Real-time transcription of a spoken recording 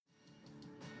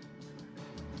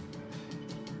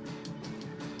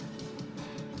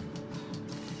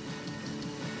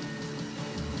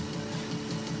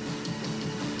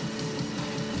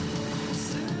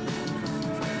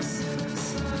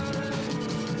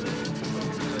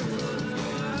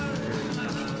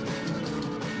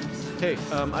Hey,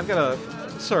 I've got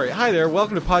Sorry, hi there.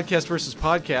 Welcome to Podcast versus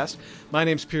Podcast. My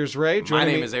name's Piers Ray. My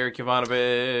name is Eric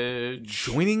Ivanovich.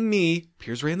 Joining me,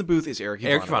 Piers Ray in the booth, is Eric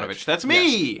Ivanovich. Eric Ivanovich. That's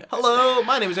me. Yes. Hello,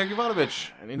 my name is Eric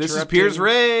Ivanovich. An This is Piers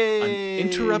Ray. An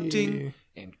interrupting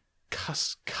and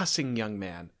cussing young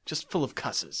man, just full of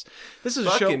cusses. This is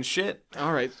a show. Fucking shit.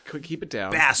 All right, keep it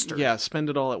down. Bastard. Yeah, spend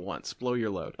it all at once. Blow your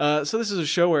load. So this is a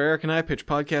show where Eric and I pitch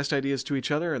podcast ideas to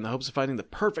each other in the hopes of finding the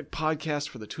perfect podcast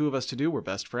for the two of us to do. We're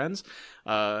best friends.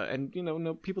 And,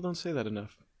 no, people don't say that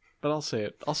enough. But I'll say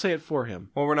it. I'll say it for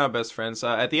him. Well, we're not best friends.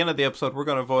 At the end of the episode, we're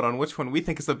going to vote on which one we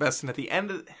think is the best. And at the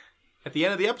end of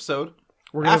the episode,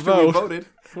 We're gonna after vote. we voted,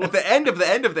 at the end of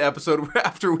the episode,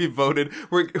 after we voted,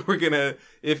 we're gonna,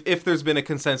 if there's been a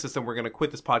consensus, then we're gonna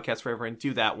quit this podcast forever and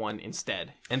do that one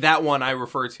instead. And that one I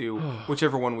refer to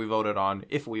whichever one we voted on,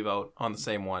 if we vote on the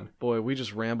same one. Boy, we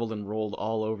just rambled and rolled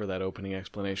all over that opening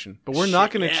explanation. But we're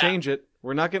not going to change it.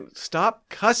 We're not going to... Stop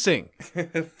cussing.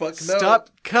 Fuck no. Stop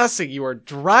cussing. You are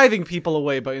driving people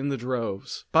away by the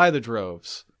droves.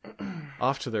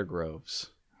 Off to their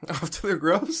groves. Off to their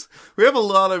groves? We have a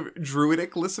lot of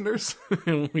druidic listeners.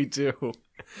 We do.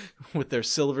 With their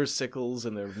silver sickles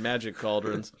and their magic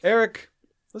cauldrons. Eric,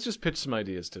 let's just pitch some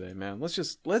ideas today, man. Let's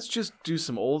just do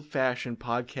some old-fashioned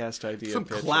podcast idea Some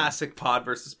pitching. classic pod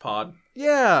versus pod.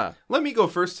 Yeah. Let me go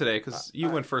first today, because you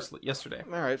went first yesterday.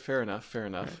 All right, fair enough.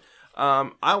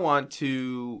 I want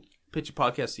to pitch a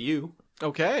podcast to you.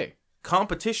 Okay.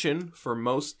 Competition for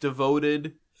most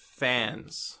devoted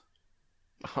fans.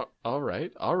 All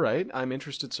right. I'm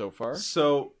interested so far.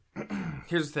 So,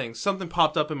 here's the thing. Something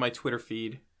popped up in my Twitter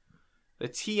feed. The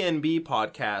TNB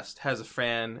podcast has a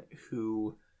fan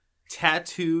who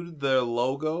tattooed their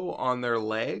logo on their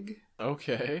leg.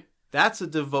 Okay. That's a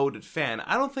devoted fan.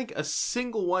 I don't think a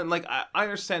single one... Like, I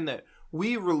understand that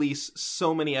we release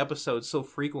so many episodes so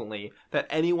frequently that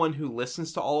anyone who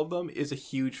listens to all of them is a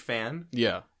huge fan.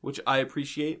 Yeah. Which I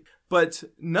appreciate. But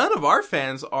none of our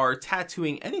fans are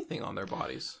tattooing anything on their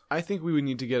bodies. I think we would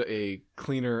need to get a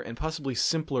cleaner and possibly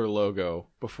simpler logo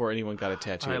before anyone got a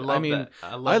tattoo. I love that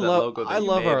logo that I you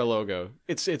love made. our logo.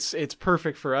 It's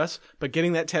perfect for us. But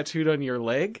getting that tattooed on your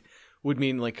leg would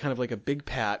mean kind of like a big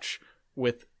patch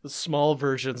with small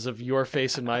versions of your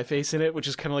face and my face in it, which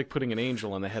is kind of like putting an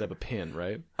angel on the head of a pin,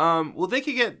 right? Well, they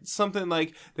could get something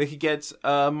like they could get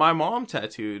my mom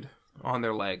tattooed on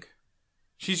their leg.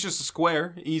 She's just a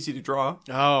square, easy to draw.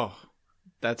 Oh,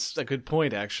 that's a good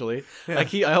point, actually. Yeah.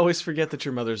 I always forget that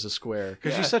your mother's a square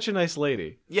because she's such a nice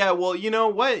lady. Yeah, well, you know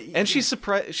what? And she's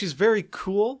very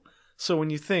cool. So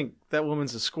when you think that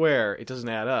woman's a square, it doesn't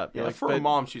add up. Yeah, for a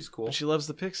mom, she's cool. But she loves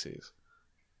the Pixies.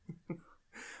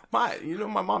 My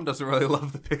mom doesn't really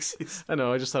love the Pixies. I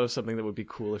know. I just thought of something that would be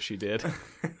cool if she did.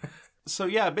 So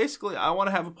yeah, basically, I want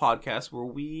to have a podcast where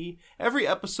every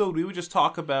episode we would just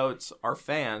talk about our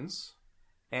fans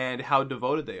and how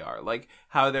devoted they are, like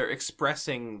how they're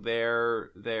expressing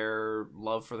their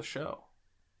love for the show.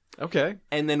 Okay.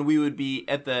 And then we would be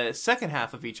at the second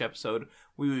half of each episode,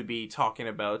 we would be talking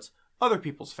about other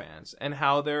people's fans and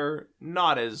how they're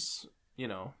not as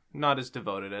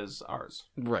devoted as ours.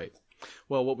 Right.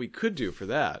 Well, what we could do for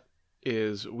that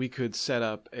is we could set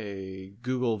up a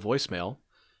Google voicemail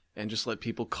and just let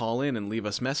people call in and leave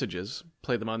us messages,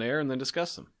 play them on air, and then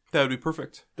discuss them. That would be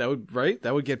perfect. That would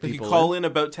get they people could call in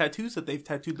about tattoos that they've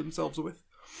tattooed themselves with.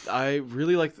 I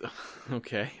really like...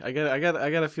 Okay. I got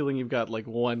a feeling you've got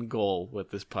one goal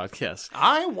with this podcast.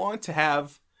 I want to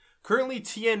have... Currently,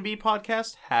 TNB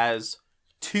podcast has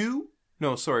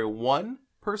one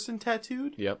person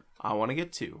tattooed. Yep. I want to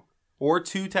get 2. Or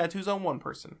 2 tattoos on one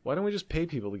person. Why don't we just pay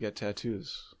people to get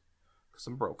tattoos? Because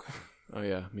I'm broke. Oh,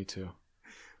 yeah. Me too.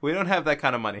 We don't have that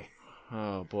kind of money.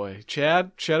 Oh, boy.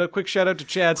 Chad? Quick shout out to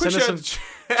Chad. Chad.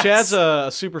 Chad's a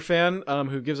super fan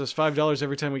who gives us $5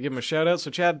 every time we give him a shout out.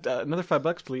 So, Chad, another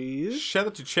 $5, please. Shout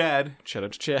out to Chad. Shout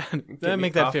out to Chad.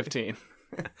 Make that 15.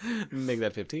 Make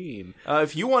that 15.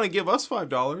 If you want to give us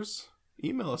 $5,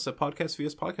 email us at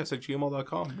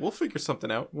podcastvspodcast@gmail.com. We'll figure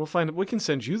something out. We can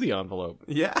send you the envelope.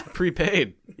 Yeah.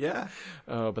 Prepaid. Yeah.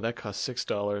 Oh, but that costs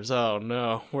 $6. Oh,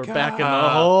 no. We're back in the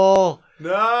hole.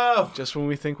 No. Just when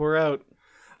we think we're out.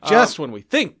 Just when we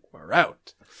think we're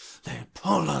out. They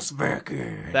pull us back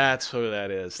in. That's who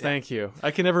that is. Yeah. Thank you. I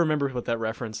can never remember what that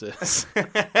reference is.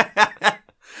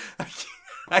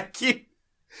 I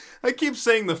keep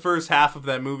saying the first half of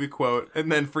that movie quote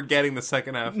and then forgetting the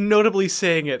second half. Notably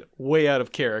saying it way out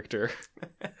of character.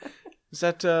 Is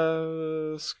that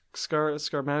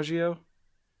Scarmaggio?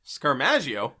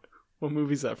 Scarmaggio? What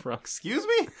movie is that from? Excuse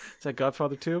me? Is that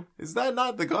Godfather 2? Is that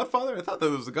not The Godfather? I thought that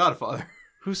was The Godfather.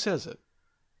 Who says it?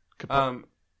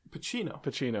 Pacino.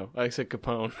 Pacino. I said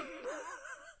Capone.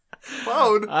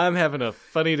 Capone? I'm having a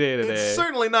funny day today. It's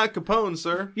certainly not Capone,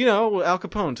 sir. You know, Al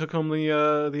Capone took home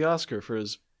the Oscar for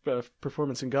his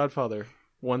performance in Godfather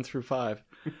 1 through 5.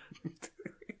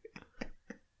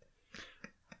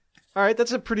 All right,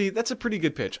 that's a pretty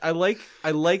good pitch. I like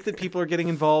that people are getting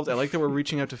involved. I like that we're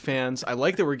reaching out to fans. I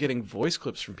like that we're getting voice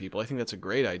clips from people. I think that's a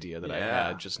great idea that I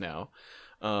had just now.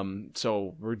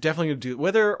 So we're definitely going to do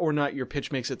whether or not your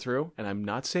pitch makes it through, and I'm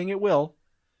not saying it will,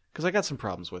 because I got some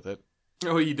problems with it.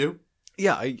 Oh, you do?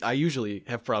 Yeah, I usually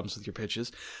have problems with your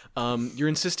pitches. You're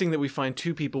insisting that we find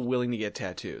 2 people willing to get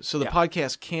tattoos. So the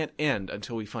podcast can't end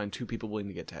until we find 2 people willing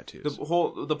to get tattoos.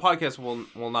 The podcast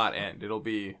will not end. It'll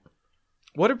be...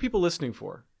 What are people listening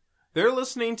for? They're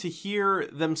listening to hear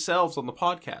themselves on the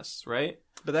podcasts, right?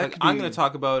 But that like, could be... I'm going to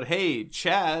talk about, hey,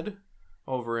 Chad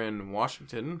over in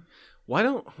Washington. Why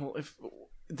don't... Well, if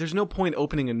there's no point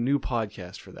opening a new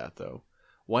podcast for that, though.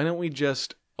 Why don't we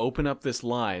just open up this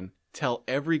line, tell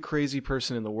every crazy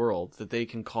person in the world that they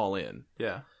can call in?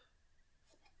 Yeah.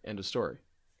 End of story.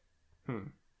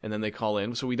 And then they call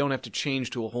in, so we don't have to change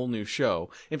to a whole new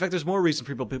show. In fact, there's more reason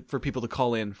for people to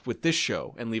call in with this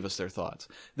show and leave us their thoughts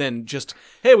than just,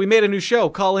 hey, we made a new show,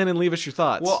 call in and leave us your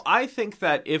thoughts. Well, I think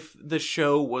that if the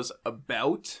show was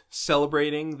about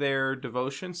celebrating their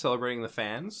devotion, celebrating the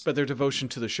fans... But their devotion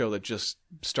to the show that just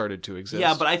started to exist.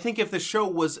 Yeah, but I think if the show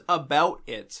was about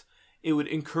it, it would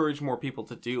encourage more people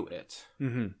to do it.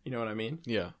 Mm-hmm. You know what I mean?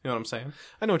 Yeah. You know what I'm saying?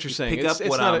 I know what you're saying. Pick up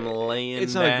what I'm laying down.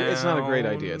 It's not a great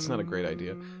idea. It's not a great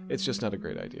idea. It's just not a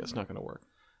great idea. It's not going to work.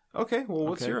 Okay, well,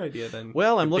 what's your idea then?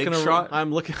 Well, I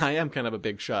am kind of a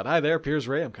big shot. Hi there, Piers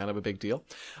Ray. I'm kind of a big deal.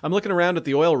 I'm looking around at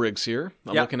the oil rigs here.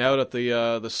 I'm looking out at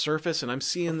the surface, and I'm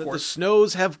seeing that the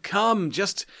snows have come.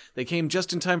 They came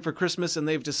just in time for Christmas, and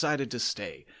they've decided to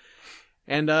stay.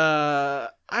 And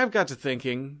I've got to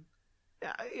thinking,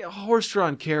 a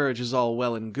horse-drawn carriage is all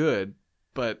well and good,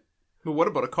 but what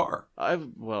about a car?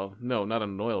 No, not on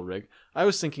an oil rig. I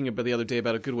was thinking about the other day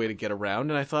about a good way to get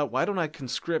around, and I thought, why don't I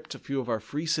conscript a few of our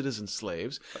free citizen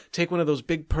slaves, take one of those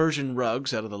big Persian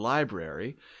rugs out of the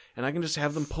library, and I can just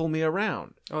have them pull me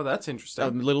around. Oh, that's interesting. A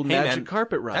little magic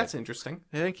carpet ride. That's interesting.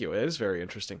 Thank you. It is very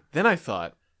interesting. Then I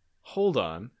thought, hold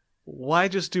on, why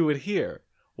just do it here?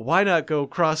 Why not go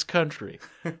cross-country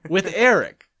with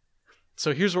Eric?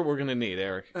 So here's what we're going to need,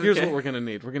 Eric. Here's what we're going to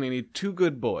need. We're going to need 2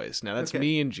 good boys. Now, that's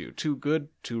me and you. 2 good,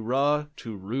 2 raw,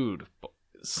 2 rude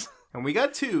boys. And we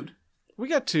got Tood. We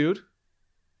got Tood.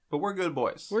 But we're good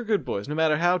boys. We're good boys, no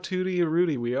matter how tooty or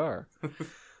rooty we are.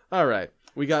 All right.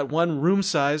 We got 1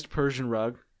 room-sized Persian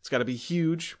rug. It's got to be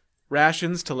huge.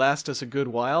 Rations to last us a good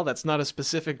while. That's not a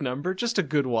specific number, just a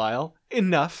good while.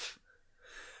 Enough.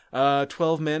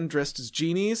 12 men dressed as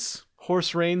genies.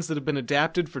 Horse reins that have been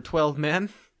adapted for 12 men.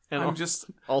 And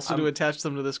to attach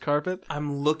them to this carpet.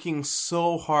 I'm looking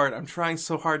so hard. I'm trying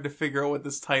so hard to figure out what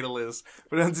this title is,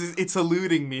 but it's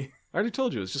eluding me. I already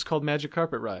told you. It's just called Magic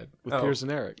Carpet Ride with Piers and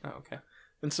Eric. Oh, okay.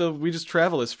 And so we just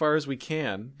travel as far as we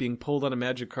can, being pulled on a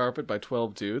magic carpet by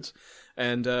 12 dudes.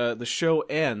 And the show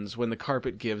ends when the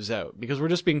carpet gives out, because we're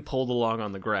just being pulled along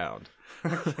on the ground.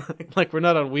 Like, we're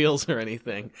not on wheels or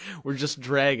anything. We're just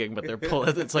dragging, but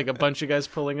it's like a bunch of guys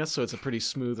pulling us, so it's a pretty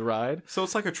smooth ride. So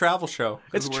it's like a travel show.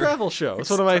 It's a travel show.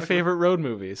 It's one of my favorite road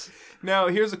movies. Now,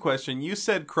 here's a question. You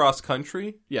said cross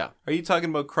country. Yeah. Are you talking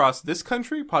about cross this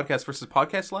country, Podcast versus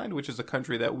Podcast Land, which is a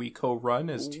country that we co-run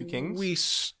as 2 kings? We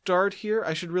start here.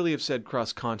 I should really have said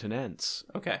cross continents.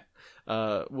 Okay.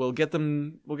 We'll get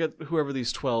whoever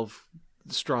these 12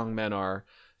 strong men are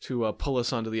to pull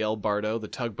us onto the El Bardo, the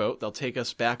tugboat. They'll take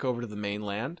us back over to the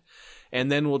mainland,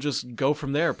 and then we'll just go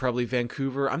from there, probably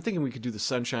Vancouver. I'm thinking we could do the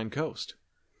Sunshine Coast.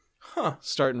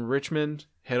 Start in Richmond,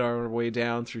 head our way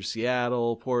down through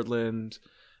Seattle, Portland,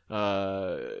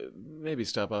 maybe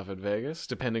stop off at Vegas,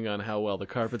 depending on how well the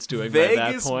carpet's doing by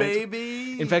that point. Vegas,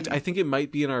 baby! In fact, I think it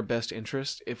might be in our best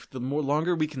interest if the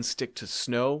longer we can stick to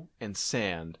snow and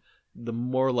sand, the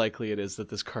more likely it is that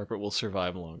this carpet will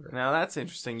survive longer. Now that's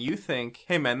interesting.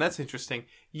 Hey man, that's interesting.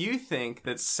 You think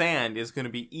that sand is going to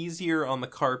be easier on the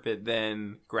carpet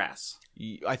than grass?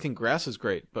 I think grass is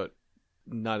great, but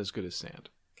not as good as sand.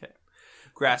 Okay.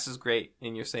 Grass is great,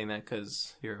 and you're saying that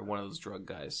because you're one of those drug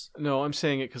guys. No, I'm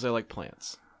saying it because I like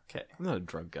plants. Okay. I'm not a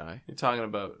drug guy. You're talking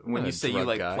about, when you say you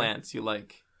like plants, you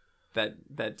like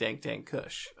that dank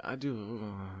kush. I do.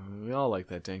 We all like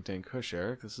that dank kush,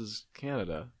 Eric. This is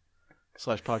Canada.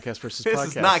 /podcast versus this podcast. This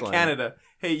is not land. Canada.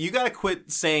 Hey, you gotta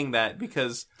quit saying that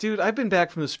because... Dude, I've been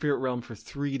back from the spirit realm for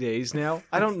 3 days now.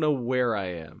 I don't know where I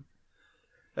am.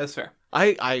 That's fair.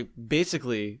 I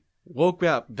basically woke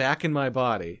up back in my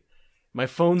body. My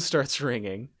phone starts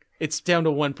ringing. It's down to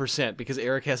 1% because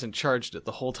Eric hasn't charged it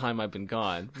the whole time I've been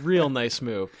gone. Real nice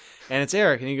move. And it's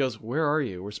Eric, and he goes, "Where are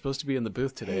you? We're supposed to be in the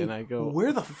booth today." Hey, and I go,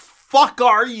 "Where the fuck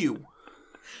are you?"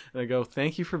 And I go,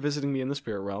 "Thank you for visiting me in the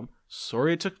spirit realm.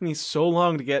 Sorry it took me so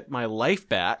long to get my life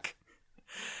back.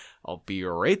 I'll be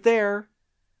right there."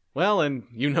 Well, and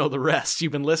you know the rest.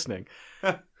 You've been listening.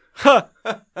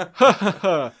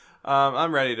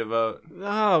 I'm ready to vote.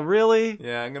 Oh, really?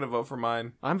 Yeah, I'm gonna vote for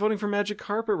mine. I'm voting for Magic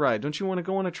Carpet Ride. Don't you want to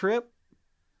go on a trip?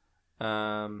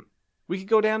 We could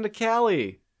go down to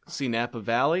Cali, see Napa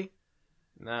Valley,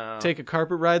 no. take a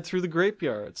carpet ride through the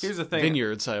grapeyards. Here's the thing.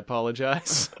 Vineyards, I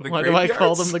apologize. The Why do I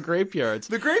call grapeyards? them the grapeyards?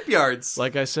 The grapeyards.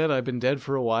 Like I said, I've been dead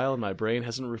for a while and my brain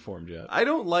hasn't reformed yet. I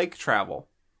don't like travel.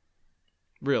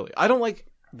 Really. I don't like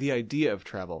the idea of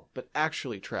travel, but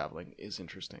actually traveling is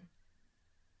interesting.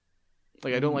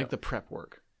 Like, I don't like the prep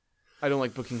work. I don't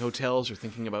like booking hotels or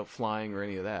thinking about flying or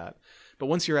any of that. But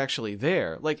once you're actually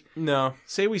there, like, No.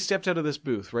 say we stepped out of this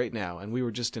booth right now and we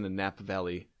were just in a Napa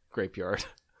Valley grapeyard.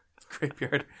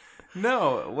 Graveyard.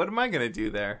 No, what am I going to do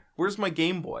there? Where's my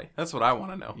Game Boy? That's what I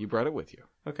want to know. You brought it with you.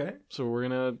 Okay. So we're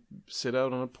going to sit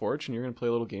out on a porch and you're going to play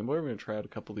a little Game Boy. We're going to try out a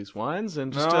couple of these wines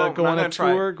and just No, go I'm on not a gonna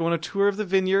try tour, go on a tour of the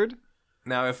vineyard.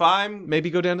 Now, if I'm Maybe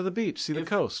go down to the beach, see the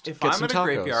coast, if get I'm some at a tacos.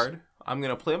 graveyard, I'm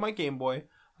going to play my Game Boy.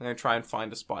 I'm going to try and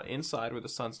find a spot inside where the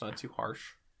sun's not too harsh.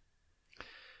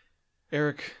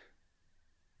 Eric,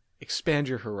 expand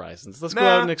your horizons. Let's go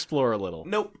out and explore a little.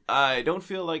 Nope. I don't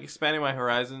feel like expanding my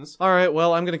horizons. All right,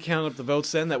 well, I'm going to count up the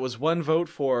votes then. That was 1 vote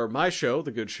for my show,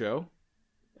 The Good Show,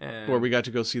 And where we got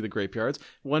to go see the grapeyards.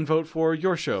 1 vote for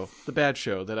your show, The Bad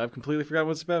Show, that I've completely forgotten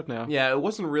what it's about now. yeah, it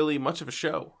wasn't really much of a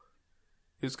show.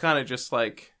 It was kind of just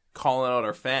like calling out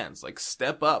our fans, like,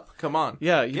 step up, come on.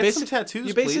 Yeah, you Get some tattoos,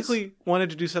 You please. basically wanted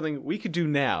to do something we could do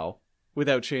now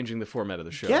without changing the format of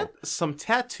the show. Get some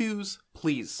tattoos,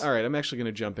 please. All right, I'm actually going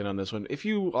to jump in on this one. If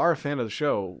you are a fan of the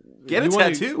show, Get if a you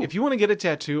wanna- tattoo. If you want to get a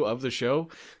tattoo of the show,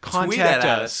 contact that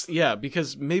at us. us. Yeah,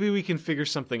 because maybe we can figure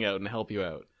something out and help you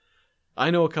out.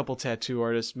 I know a couple tattoo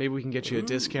artists. Maybe we can get you a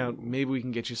discount. Maybe we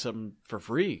can get you something for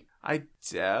free. I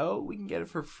doubt we can get it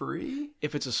for free.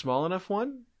 If it's a small enough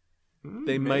one,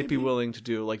 they might be willing to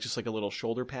do just like a little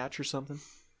shoulder patch or something.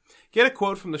 Get a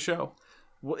quote from the show.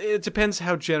 Well, it depends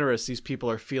how generous these people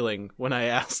are feeling when I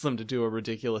ask them to do a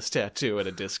ridiculous tattoo at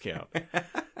a discount.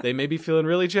 They may be feeling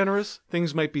really generous.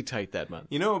 Things might be tight that month.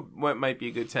 You know what might be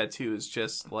a good tattoo is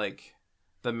just like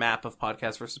the map of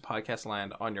Podcast versus Podcast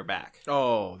Land on your back.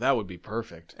 Oh, that would be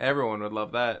perfect. Everyone would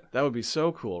love that. That would be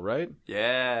so cool, right?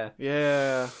 Yeah.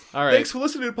 Yeah. All right. Thanks for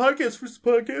listening to Podcast versus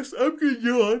Podcast. I'm gonna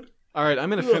yawn. All right, I'm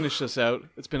going to finish this out.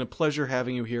 It's been a pleasure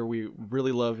having you here. We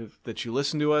really love that you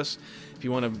listen to us. If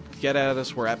you want to get at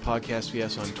us, we're at Podcast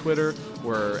VS on Twitter.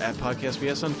 We're at Podcast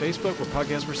VS on Facebook. We're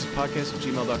Podcast versus Podcast at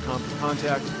gmail.com for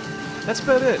contact. That's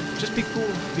about it. Just be cool.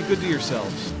 Be good to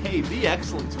yourselves. Hey, be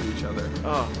excellent to each other.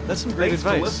 Oh, that's some great Thanks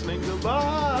advice. for listening.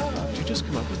 Goodbye. Did you just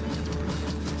come up with it?